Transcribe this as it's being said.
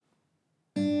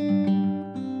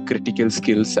critical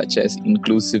skills such as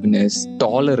inclusiveness,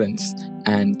 tolerance,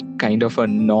 and kind of a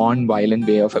non-violent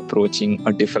way of approaching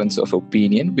a difference of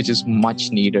opinion, which is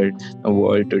much needed in the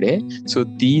world today. So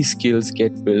these skills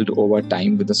get built over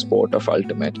time with the sport of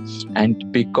Ultimate. And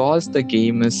because the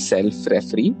game is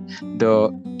self-referee, the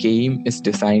game is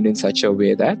designed in such a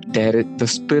way that the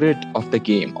spirit of the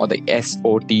game, or the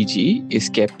SOTG, is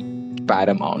kept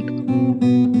paramount.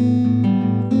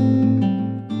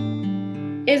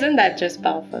 Isn't that just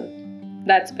powerful?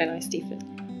 That's Benoy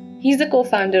Stephen. He's the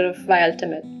co-founder of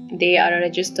Ultimate. They are a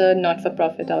registered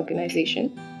not-for-profit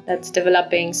organization that's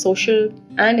developing social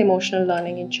and emotional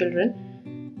learning in children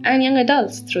and young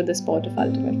adults through the sport of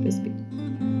Ultimate Frisbee.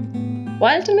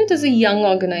 Ultimate is a young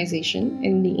organization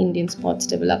in the Indian sports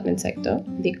development sector.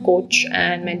 They coach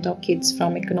and mentor kids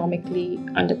from economically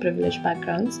underprivileged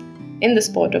backgrounds in the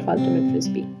sport of Ultimate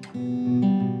Frisbee.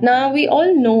 Now, we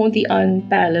all know the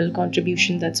unparalleled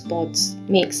contribution that sports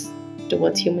makes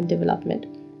towards human development.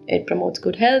 It promotes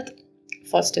good health,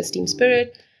 fosters team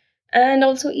spirit, and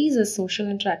also eases social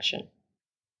interaction.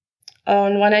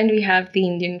 On one end, we have the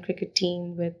Indian cricket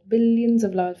team with billions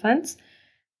of loyal fans.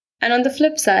 And on the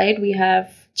flip side, we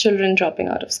have children dropping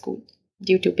out of school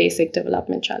due to basic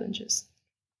development challenges.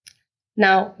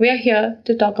 Now, we are here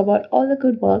to talk about all the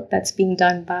good work that's being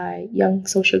done by young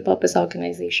social purpose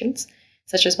organizations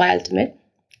such as Ultimate.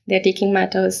 They're taking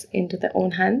matters into their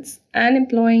own hands and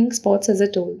employing sports as a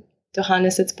tool to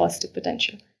harness its positive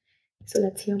potential. So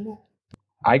let's hear more.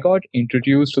 I got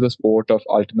introduced to the sport of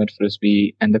Ultimate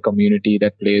Frisbee and the community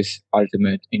that plays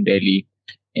Ultimate in Delhi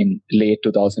in late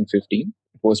 2015.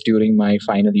 It was during my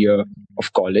final year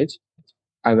of college.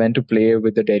 I went to play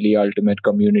with the Delhi Ultimate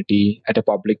community at a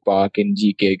public park in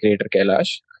GK, Greater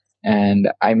Kailash. And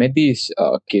I met these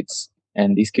kids.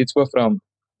 And these kids were from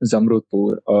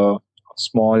Zamrudpur, a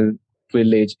small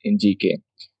village in GK.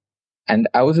 And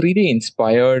I was really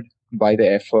inspired by the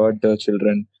effort the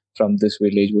children from this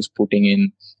village was putting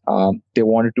in. They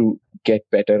wanted to get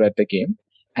better at the game.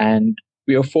 And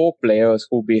we were 4 players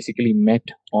who basically met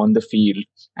on the field,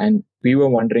 and we were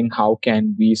wondering how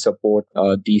can we support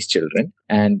these children.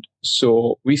 And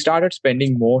so we started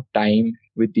spending more time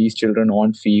with these children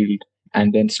on field,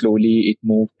 and then slowly it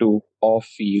moved to off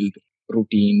field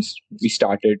routines. We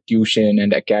started tuition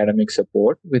and academic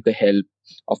support with the help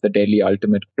of the Delhi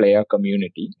Ultimate player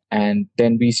community. And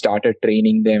then we started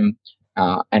training them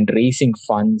and raising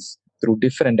funds through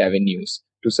different avenues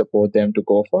to support them to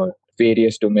go for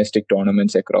various domestic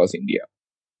tournaments across India.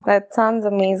 That sounds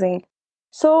amazing.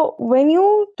 So when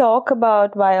you talk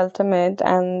about Ultimate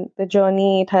and the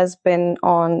journey it has been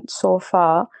on so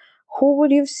far, who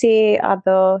would you say are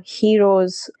the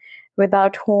heroes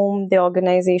without whom the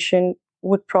organization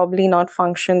would probably not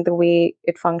function the way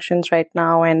it functions right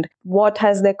now? And what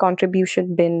has their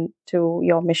contribution been to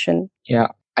your mission? Yeah,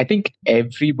 I think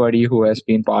everybody who has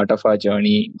been part of our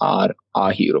journey are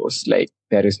our heroes. Like,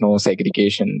 there is no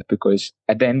segregation, because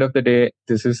at the end of the day,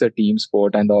 this is a team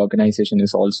sport, and the organization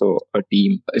is also a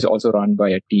team, is also run by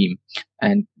a team.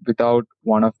 And without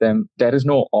one of them, there is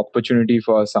no opportunity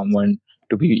for someone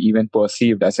to be even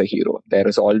perceived as a hero. There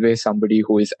is always somebody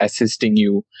who is assisting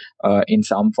you in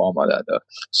some form or the other.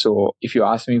 So if you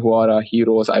ask me who are our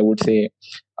heroes, I would say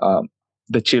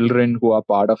the children who are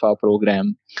part of our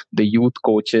program, the youth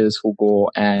coaches who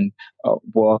go and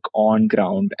work on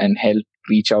ground and help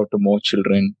reach out to more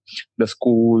children, the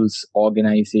schools,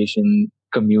 organization,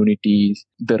 communities,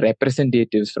 the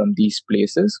representatives from these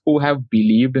places who have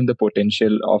believed in the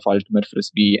potential of Ultimate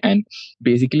Frisbee and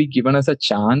basically given us a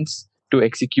chance to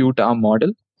execute our model.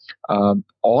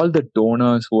 All the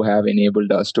donors who have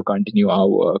enabled us to continue our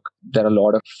work. There are a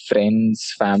lot of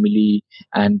friends, family,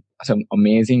 and some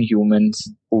amazing humans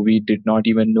who we did not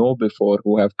even know before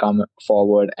who have come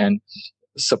forward and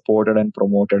supported and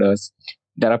promoted us.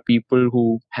 There are people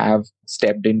who have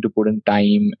stepped in to put in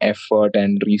time, effort,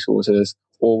 and resources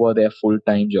over their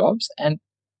full-time jobs. And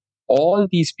all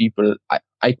these people,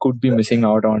 I could be missing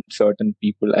out on certain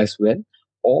people as well.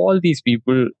 All these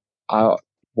people are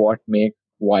what make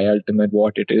Ultimate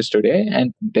what it is today,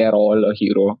 and they're all a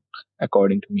hero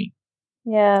according to me.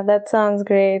 Yeah, that sounds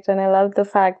great. And I love the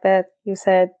fact that you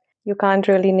said you can't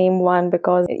really name one,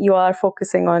 because you are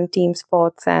focusing on team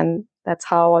sports, and that's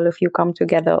how all of you come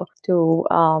together to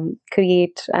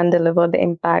create and deliver the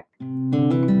impact.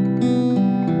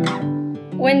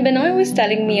 When Benoy was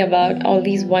telling me about all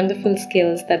these wonderful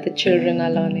skills that the children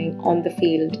are learning on the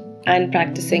field and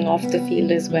practicing off the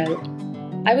field as well,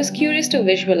 I was curious to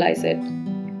visualize it,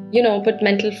 put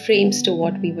mental frames to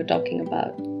what we were talking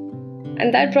about.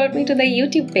 And that brought me to their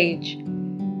YouTube page,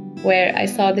 where I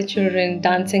saw the children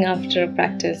dancing after a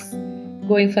practice,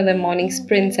 going for the morning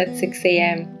sprints at 6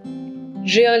 a.m.,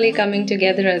 really coming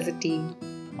together as a team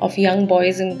of young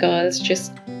boys and girls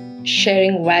just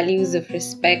sharing values of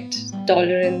respect,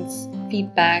 tolerance,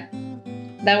 feedback.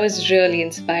 That was really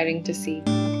inspiring to see.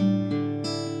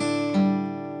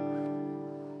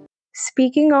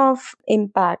 Speaking of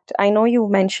impact, I know you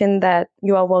mentioned that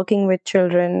you are working with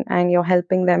children and you're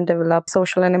helping them develop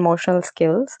social and emotional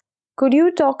skills. Could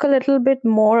you talk a little bit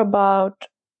more about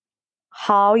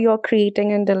how you're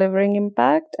creating and delivering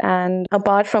impact? And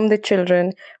apart from the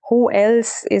children, who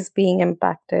else is being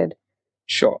impacted?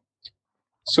 Sure.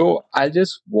 So I'll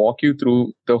just walk you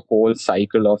through the whole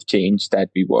cycle of change that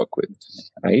we work with,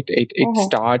 right? It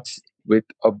starts with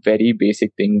a very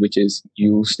basic thing, which is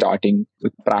you starting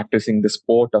with practicing the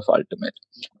sport of Ultimate.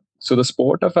 So the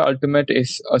sport of Ultimate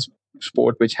is a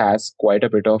sport which has quite a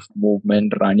bit of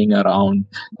movement, running around,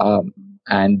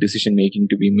 and decision making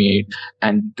to be made.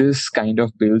 And this kind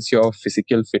of builds your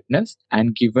physical fitness.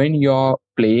 And given you're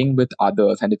playing with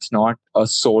others and it's not a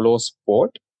solo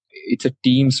sport, it's a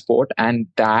team sport, and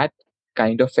that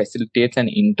kind of facilitates an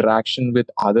interaction with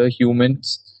other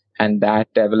humans, and that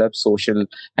develops social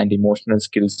and emotional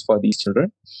skills for these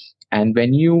children. And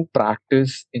when you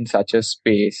practice in such a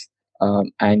space,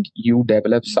 and you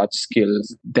develop such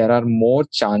skills, there are more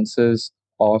chances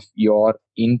of your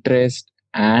interest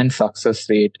and success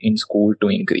rate in school to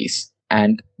increase.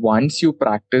 And once you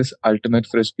practice Ultimate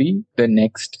Frisbee, the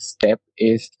next step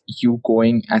is you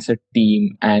going as a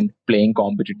team and playing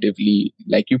competitively,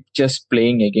 like you just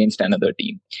playing against another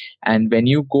team. And when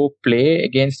you go play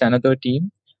against another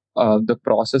team, the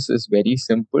process is very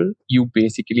simple. You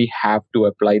basically have to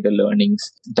apply the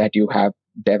learnings that you have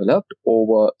developed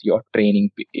over your training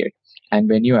period. And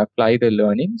when you apply the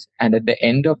learnings, and at the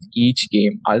end of each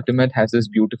game, Ultimate has this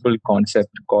beautiful concept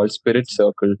called Spirit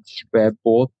Circle, where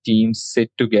both teams sit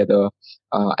together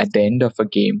at the end of a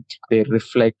game. They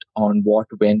reflect on what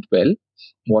went well,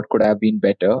 what could have been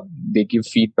better. They give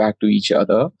feedback to each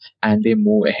other, and they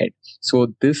move ahead.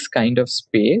 So this kind of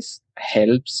space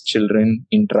helps children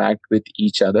interact with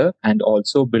each other and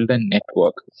also build a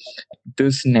network.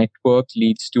 This network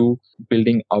leads to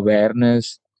building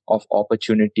awareness of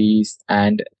opportunities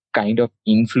and kind of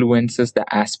influences the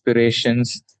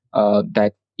aspirations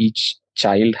that each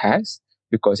child has,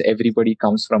 because everybody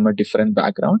comes from a different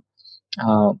background.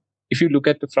 If you look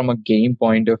at it from a game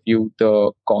point of view,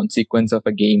 the consequence of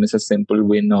a game is a simple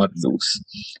win or lose.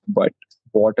 But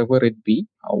whatever it be,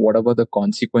 whatever the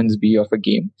consequence be of a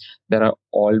game, there are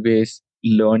always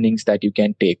learnings that you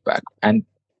can take back. And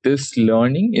this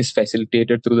learning is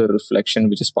facilitated through the reflection,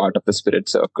 which is part of the Spirit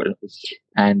Circle.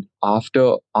 And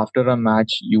after a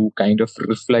match, you kind of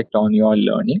reflect on your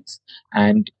learnings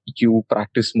and you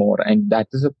practice more. And that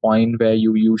is a point where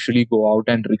you usually go out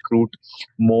and recruit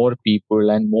more people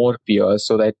and more peers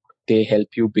so that they help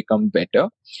you become better.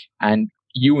 And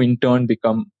you in turn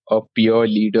become a peer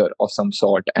leader of some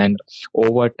sort. And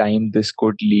over time, this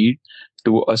could lead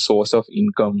to a source of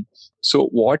income. So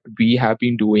what we have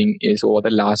been doing is, over the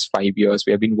last 5 years,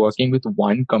 we have been working with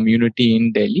one community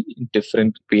in Delhi in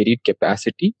different varied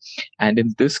capacity. And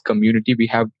in this community, we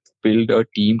have built a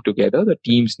team together. The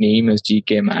team's name is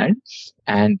GK Man.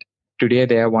 And today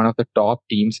they are one of the top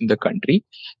teams in the country.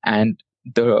 And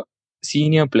the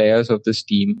senior players of this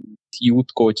team, youth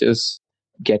coaches,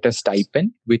 get a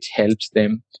stipend, which helps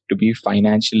them to be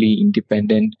financially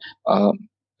independent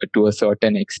to a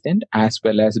certain extent, as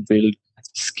well as build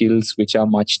skills which are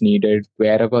much needed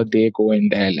wherever they go in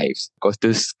their lives, because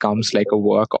this comes like a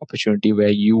work opportunity where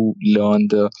you learn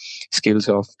the skills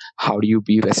of how do you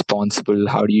be responsible,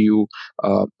 how do you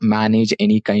manage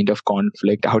any kind of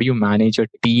conflict, how do you manage a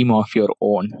team of your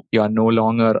own. You are no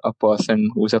longer a person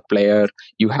who's a player,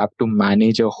 you have to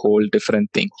manage a whole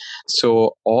different thing.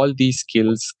 So all these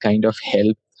skills kind of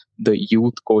help the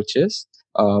youth coaches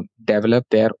develop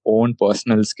their own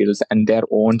personal skills and their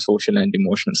own social and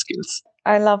emotional skills.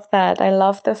 I love that. I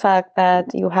love the fact that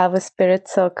you have a Spirit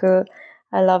Circle.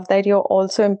 I love that you're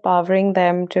also empowering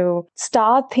them to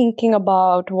start thinking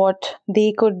about what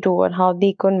they could do and how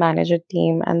they could manage a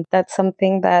team. And that's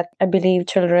something that I believe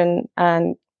children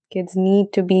and kids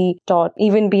need to be taught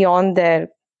even beyond their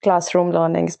classroom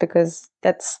learnings, because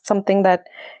that's something that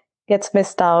gets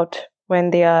missed out when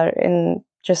they are in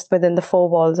just within the four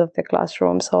walls of the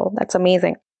classroom. So that's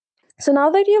amazing. So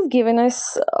now that you've given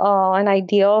us an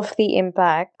idea of the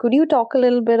impact, could you talk a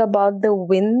little bit about the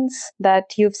wins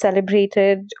that you've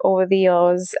celebrated over the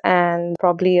years, and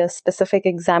probably a specific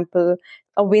example,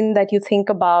 a win that you think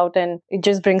about and it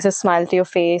just brings a smile to your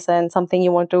face and something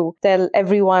you want to tell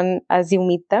everyone as you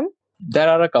meet them? There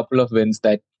are a couple of wins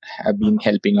that have been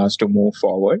helping us to move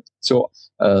forward. So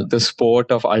the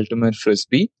sport of ultimate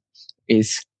frisbee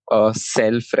is a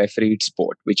self-refereed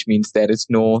sport, which means there is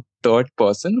no third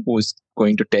person who's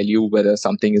going to tell you whether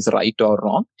something is right or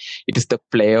wrong. It is the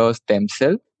players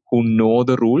themselves who know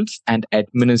the rules and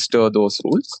administer those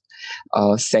rules.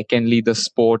 Secondly, the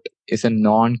sport is a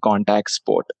non-contact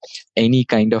sport. Any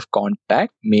kind of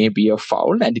contact may be a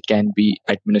foul and it can be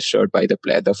administered by the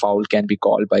player. The foul can be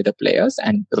called by the players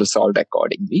and resolved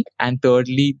accordingly. And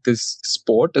thirdly, this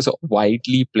sport is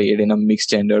widely played in a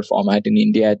mixed gender format in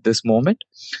India at this moment.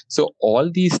 So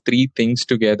all these three things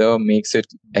together makes it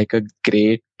like a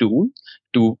great tool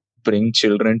to bring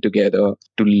children together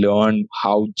to learn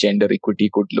how gender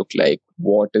equity could look like,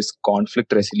 what is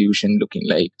conflict resolution looking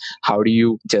like, how do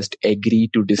you just agree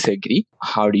to disagree,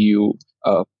 how do you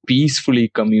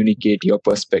peacefully communicate your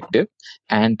perspective,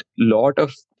 and lot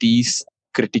of these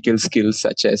critical skills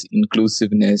such as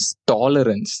inclusiveness,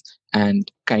 tolerance,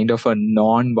 and kind of a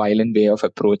non-violent way of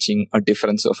approaching a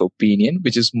difference of opinion,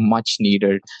 which is much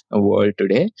needed in the world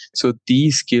today. So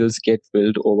these skills get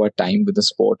built over time with the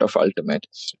sport of ultimate.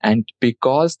 And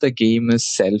because the game is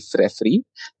self-referee,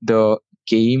 the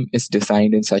game is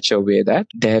designed in such a way that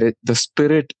the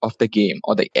spirit of the game,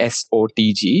 or the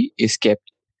SOTG, is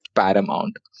kept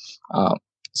paramount.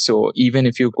 So even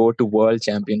if you go to World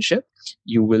Championship,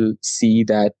 you will see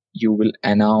that you will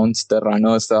announce the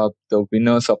runners-up, the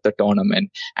winners of the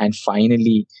tournament, and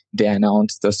finally they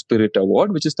announce the Spirit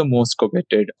Award, which is the most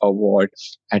coveted award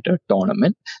at a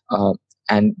tournament.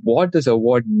 And what this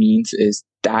award means is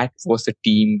that was the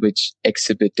team which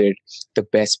exhibited the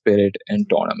best spirit in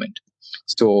tournament.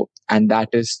 So, and that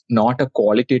is not a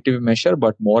qualitative measure,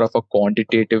 but more of a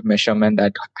quantitative measurement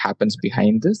that happens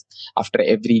behind this. After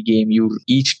every game,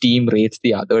 each team rates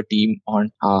the other team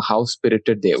on how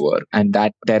spirited they were, and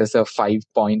that there is a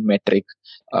 5-point metric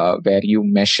where you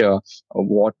measure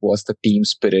what was the team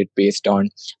spirit based on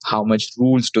how much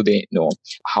rules do they know,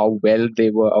 how well they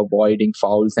were avoiding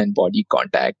fouls and body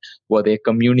contact, were they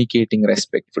communicating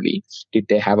respectfully, did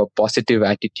they have a positive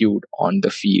attitude on the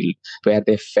field, were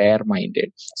they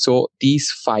fair-minded. So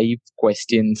these 5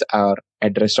 questions are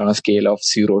addressed on a scale of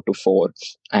 0 to 4,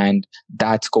 and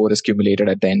that score is cumulated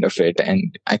at the end of it,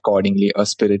 and accordingly a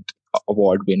Spirit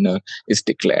Award winner is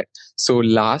declared. So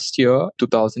last year,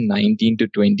 2019 to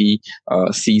 20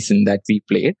 season that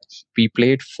we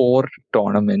played 4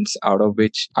 tournaments, out of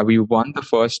which we won the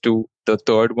first 2. The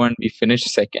third one we finished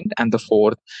second, and the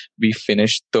fourth we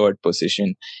finished third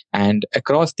position. And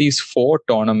across these 4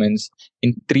 tournaments,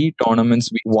 in 3 tournaments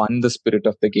we won the Spirit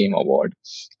of the Game award.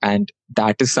 And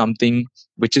that is something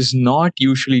which is not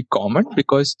usually common,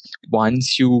 because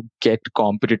once you get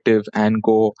competitive and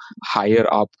go higher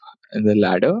up in the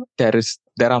ladder,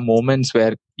 there are moments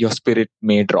where your spirit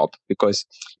may drop because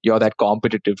you're that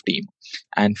competitive team.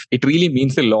 And it really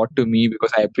means a lot to me,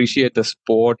 because I appreciate the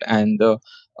sport and the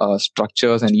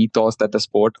structures and ethos that the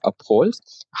sport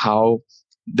upholds, how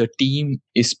the team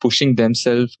is pushing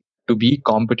themselves to be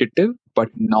competitive, but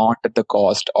not at the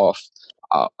cost of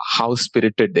how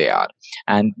spirited they are.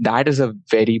 And that is a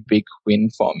very big win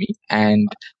for me. And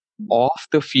off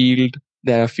the field,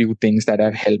 there are a few things that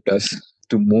have helped us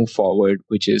to move forward,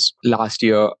 which is last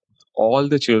year, all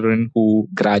the children who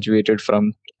graduated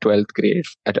from 12th grade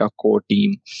at our core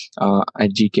team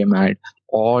at GKMAD,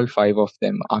 all 5 of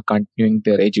them are continuing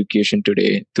their education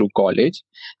today through college.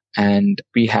 And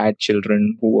we had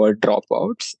children who were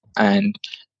dropouts, and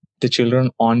the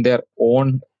children on their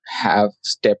own have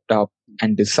stepped up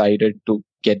and decided to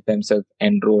get themselves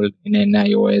enrolled in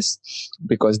NIOS,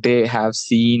 because they have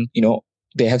seen,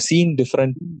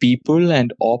 different people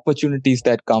and opportunities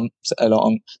that come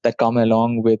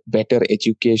along with better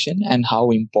education, and how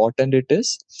important it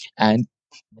is. And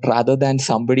rather than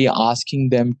somebody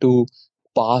asking them to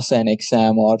pass an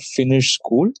exam or finish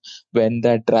school, when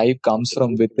that drive comes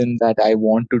from within, that I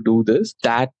want to do this,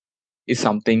 that is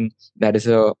something that is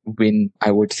a win,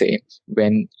 I would say.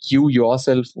 When you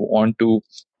yourself want to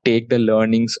take the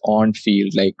learnings on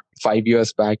field, like 5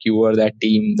 years back, you were that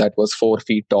team that was 4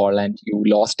 feet tall and you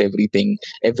lost everything,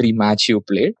 every match you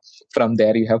played. From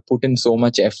there, you have put in so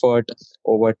much effort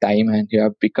over time and you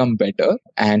have become better,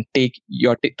 and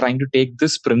you're trying to take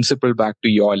this principle back to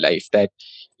your life, that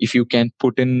if you can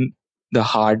put in the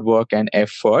hard work and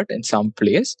effort in some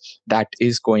place, that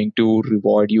is going to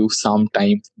reward you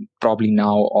sometime, probably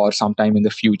now or sometime in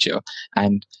the future.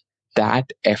 And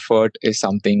that effort is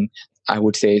something I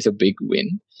would say is a big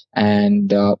win.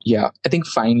 And I think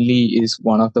finally is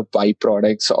one of the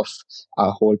byproducts of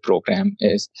our whole program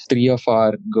is three of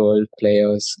our girl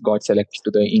players got selected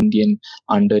to the Indian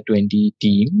under 20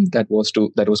 team that was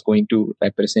going to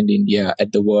represent India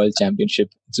at the World Championship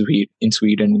in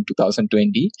Sweden in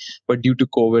 2020. But due to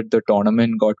COVID, the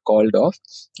tournament got called off.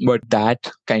 But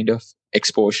that kind of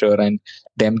exposure and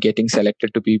them getting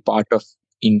selected to be part of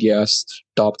India's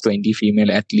top 20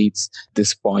 female athletes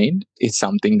this point is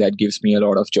something that gives me a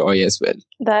lot of joy as well.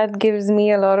 That gives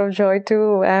me a lot of joy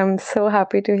too. I'm so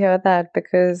happy to hear that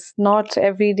because not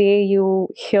every day you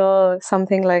hear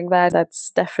something like that.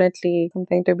 That's definitely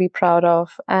something to be proud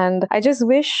of. And I just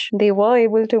wish they were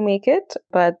able to make it.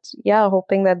 But yeah,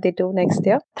 hoping that they do next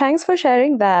year. Thanks for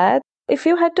sharing that. If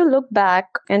you had to look back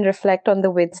and reflect on the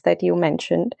wins that you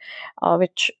mentioned,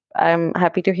 which I'm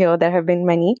happy to hear there have been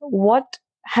many, what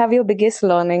have your biggest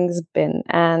learnings been?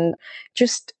 And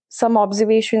just some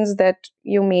observations that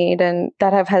you made and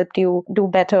that have helped you do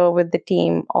better with the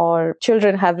team, or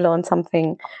children have learned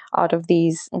something out of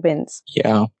these wins?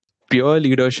 Yeah. Peer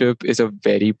leadership is a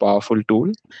very powerful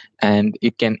tool, and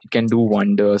it can do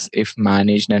wonders if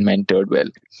managed and mentored well,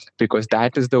 because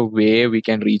that is the way we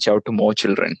can reach out to more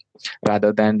children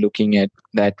rather than looking at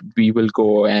that we will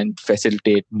go and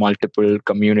facilitate multiple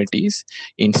communities.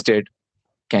 Instead,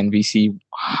 can we see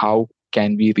how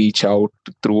can we reach out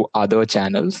through other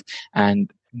channels? And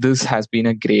this has been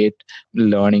a great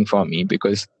learning for me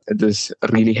because this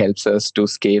really helps us to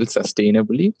scale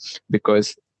sustainably,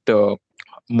 because the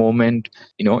moment,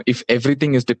 if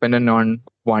everything is dependent on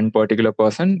one particular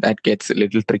person, that gets a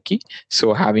little tricky.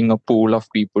 So having a pool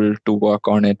of people to work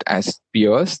on it as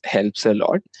peers helps a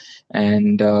lot.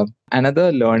 And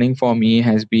another learning for me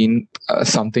has been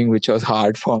something which was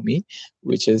hard for me,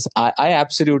 which is I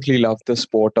absolutely love the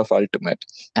sport of ultimate.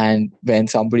 And when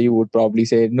somebody would probably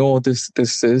say, no, this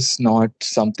is not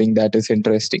something that is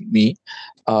interesting me,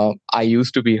 I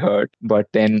used to be hurt. But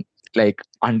then, like,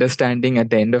 understanding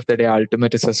at the end of the day,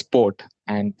 ultimate is a sport,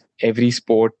 and every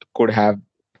sport could have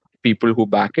people who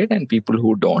back it and people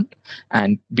who don't,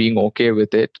 and being okay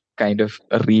with it kind of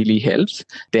really helps.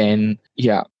 Then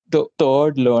the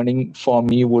third learning for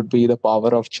me would be the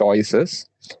power of choices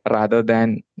rather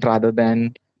than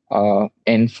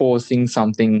enforcing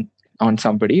something on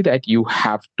somebody that you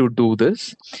have to do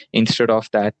this. Instead of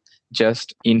that,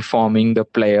 just informing the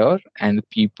player and the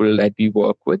people that we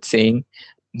work with, saying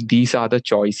these are the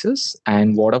choices,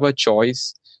 and whatever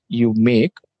choice you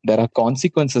make, there are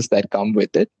consequences that come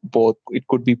with it. Both, it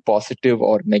could be positive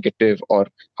or negative, or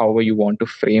however you want to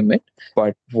frame it.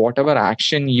 But whatever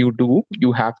action you do,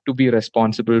 you have to be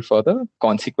responsible for the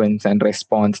consequence and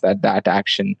response that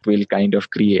action will kind of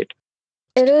create.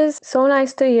 It is so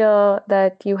nice to hear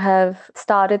that you have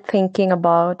started thinking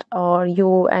about, or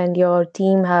you and your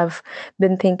team have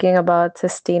been thinking about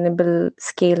sustainable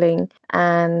scaling.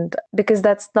 And because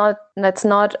that's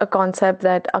not a concept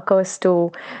that occurs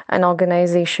to an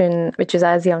organization which is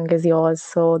as young as yours.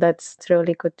 So that's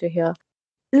really good to hear.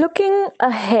 Looking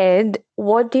ahead,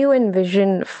 what do you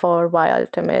envision for Y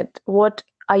Ultimate? What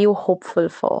are you hopeful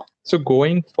for? So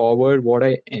going forward, what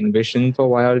I envision for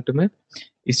Y Ultimate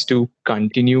is to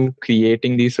continue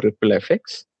creating these ripple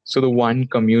effects. So the one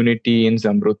community in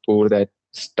Zamrudpur that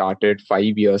started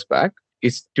 5 years back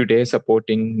is today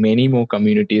supporting many more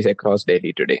communities across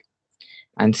Delhi today.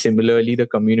 And similarly, the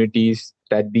communities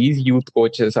that these youth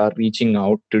coaches are reaching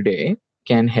out today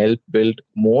can help build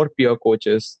more peer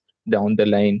coaches down the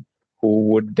line, who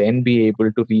would then be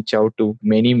able to reach out to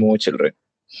many more children.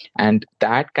 And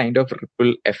that kind of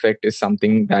ripple effect is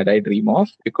something that I dream of,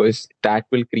 because that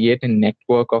will create a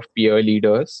network of peer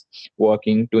leaders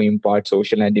working to impart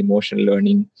social and emotional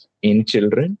learning in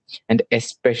children, and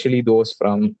especially those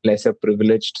from lesser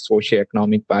privileged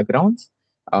socioeconomic backgrounds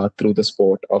through the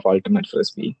sport of ultimate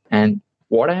frisbee. And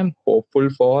what I am hopeful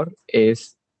for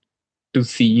is to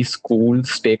see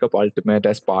schools take up ultimate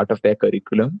as part of their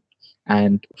curriculum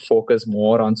and focus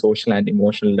more on social and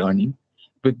emotional learning.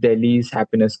 With Delhi's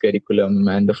happiness curriculum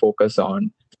and the focus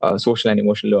on social and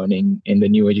emotional learning in the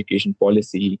new education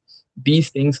policy, these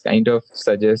things kind of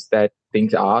suggest that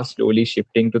things are slowly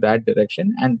shifting to that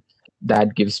direction, and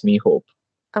that gives me hope.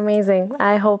 Amazing.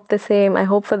 I hope the same. I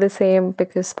hope for the same,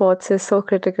 because sports is so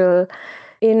critical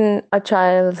in a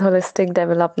child's holistic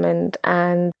development.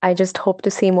 And I just hope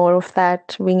to see more of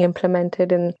that being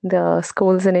implemented in the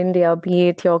schools in India, be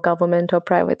it your government or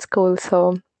private schools.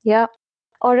 So, yeah.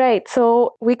 All right,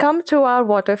 so we come to our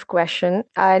what if question.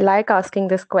 I like asking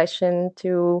this question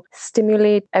to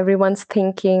stimulate everyone's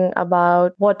thinking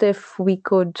about what if we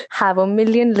could have 1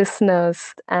 million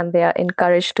listeners and they are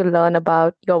encouraged to learn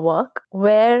about your work.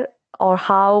 Where or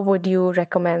how would you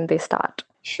recommend they start?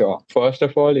 Sure. First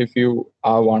of all, if you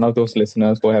are one of those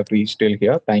listeners who have reached till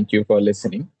here, thank you for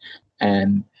listening.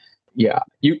 And yeah,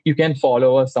 you can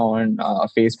follow us on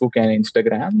Facebook and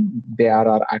Instagram. They are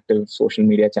our active social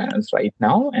media channels right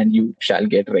now, and you shall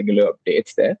get regular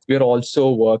updates there. We're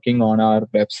also working on our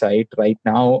website right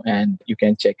now, and you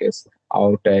can check us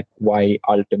out at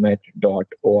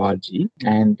yultimate.org.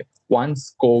 And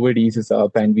once COVID eases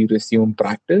up and we resume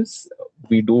practice,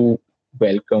 we do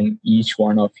welcome each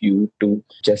one of you to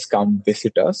just come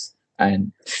visit us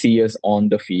and see us on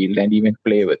the field and even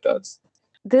play with us.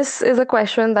 This is a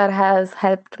question that has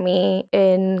helped me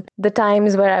in the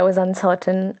times where I was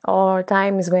uncertain or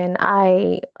times when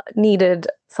I needed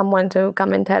someone to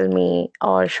come and tell me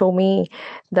or show me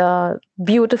the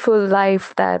beautiful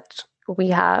life that we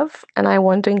have. And I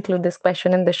want to include this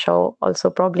question in the show, also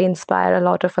probably inspire a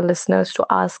lot of our listeners to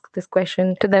ask this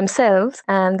question to themselves.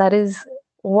 And that is,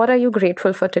 what are you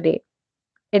grateful for today?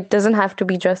 It doesn't have to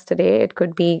be just today. It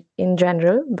could be in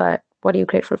general, but what are you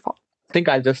grateful for? I think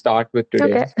I'll just start with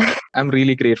today. Okay. I'm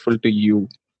really grateful to you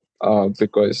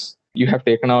because you have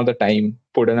taken all the time,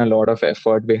 put in a lot of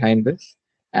effort behind this.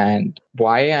 And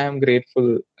why I'm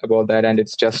grateful about that, and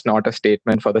it's just not a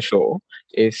statement for the show,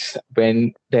 is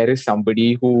when there is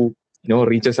somebody who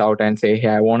reaches out and say, "Hey,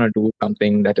 I want to do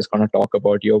something that is going to talk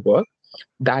about your work."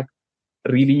 That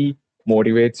really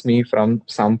motivates me from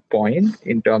some point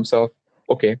in terms of,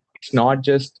 okay, it's not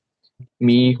just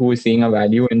me who is seeing a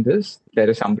value in this. There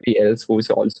is somebody else who is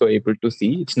also able to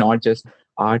see. It's not just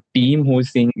our team who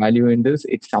is seeing value in this.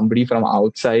 It's somebody from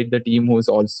outside the team who is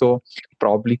also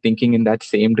probably thinking in that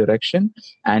same direction.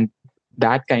 And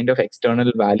that kind of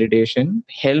external validation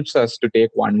helps us to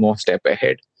take one more step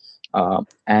ahead.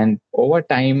 And over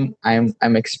time,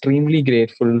 I'm extremely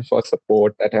grateful for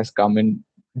support that has come in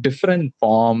different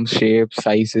forms, shapes,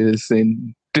 sizes,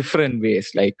 in different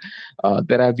ways. Like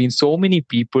there have been so many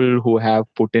people who have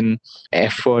put in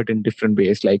effort in different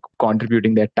ways, like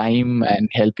contributing their time and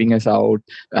helping us out,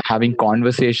 having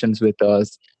conversations with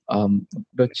us.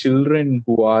 The children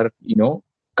who are,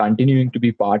 continuing to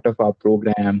be part of our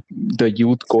program, the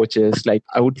youth coaches, like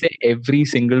I would say every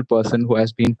single person who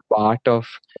has been part of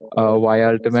Y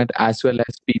Ultimate, as well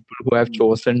as people who have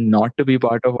chosen not to be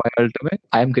part of Y Ultimate.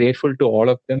 I am grateful to all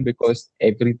of them because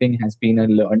everything has been a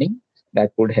learning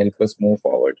that would help us move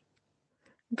forward.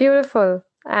 Beautiful.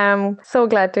 I'm so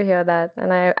glad to hear that.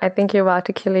 And I think you've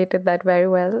articulated that very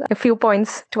well. A few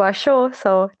points to our show.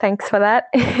 So thanks for that.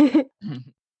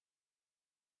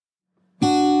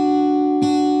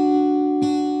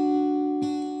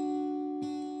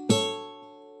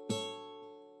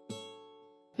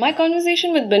 My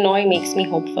conversation with Binoy makes me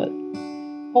hopeful.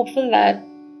 Hopeful that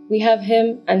we have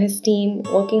him and his team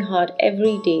working hard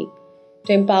every day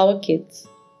to empower kids,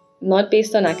 not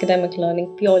based on academic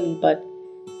learning purely, but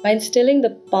by instilling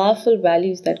the powerful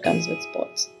values that comes with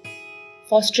sports,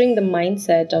 fostering the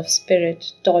mindset of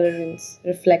spirit, tolerance,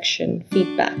 reflection,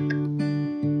 feedback.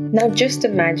 Now just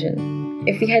imagine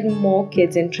if we had more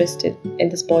kids interested in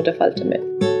the sport of Ultimate,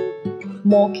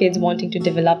 more kids wanting to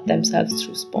develop themselves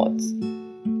through sports.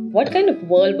 What kind of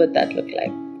world would that look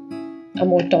like? A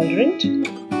more tolerant,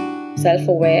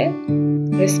 self-aware,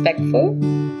 respectful?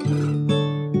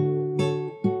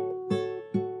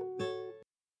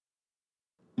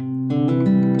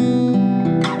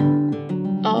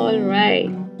 Alright,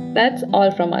 that's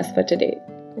all from us for today.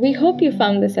 We hope you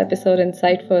found this episode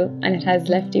insightful and it has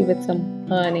left you with some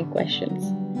burning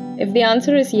questions. If the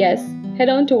answer is yes, head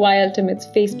on to Y Ultimate's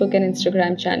Facebook and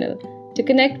Instagram channel to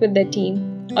connect with their team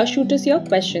or shoot us your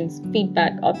questions,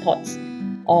 feedback or thoughts.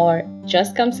 Or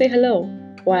just come say hello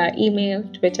via email,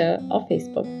 Twitter or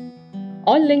Facebook.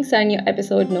 All links are in your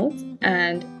episode notes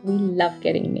and we love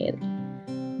getting mail.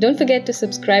 Don't forget to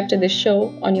subscribe to this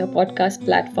show on your podcast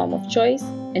platform of choice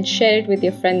and share it with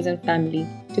your friends and family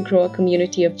to grow a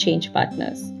community of change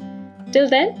partners. Till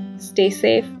then, stay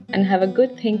safe and have a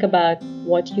good think about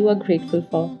what you are grateful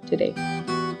for today.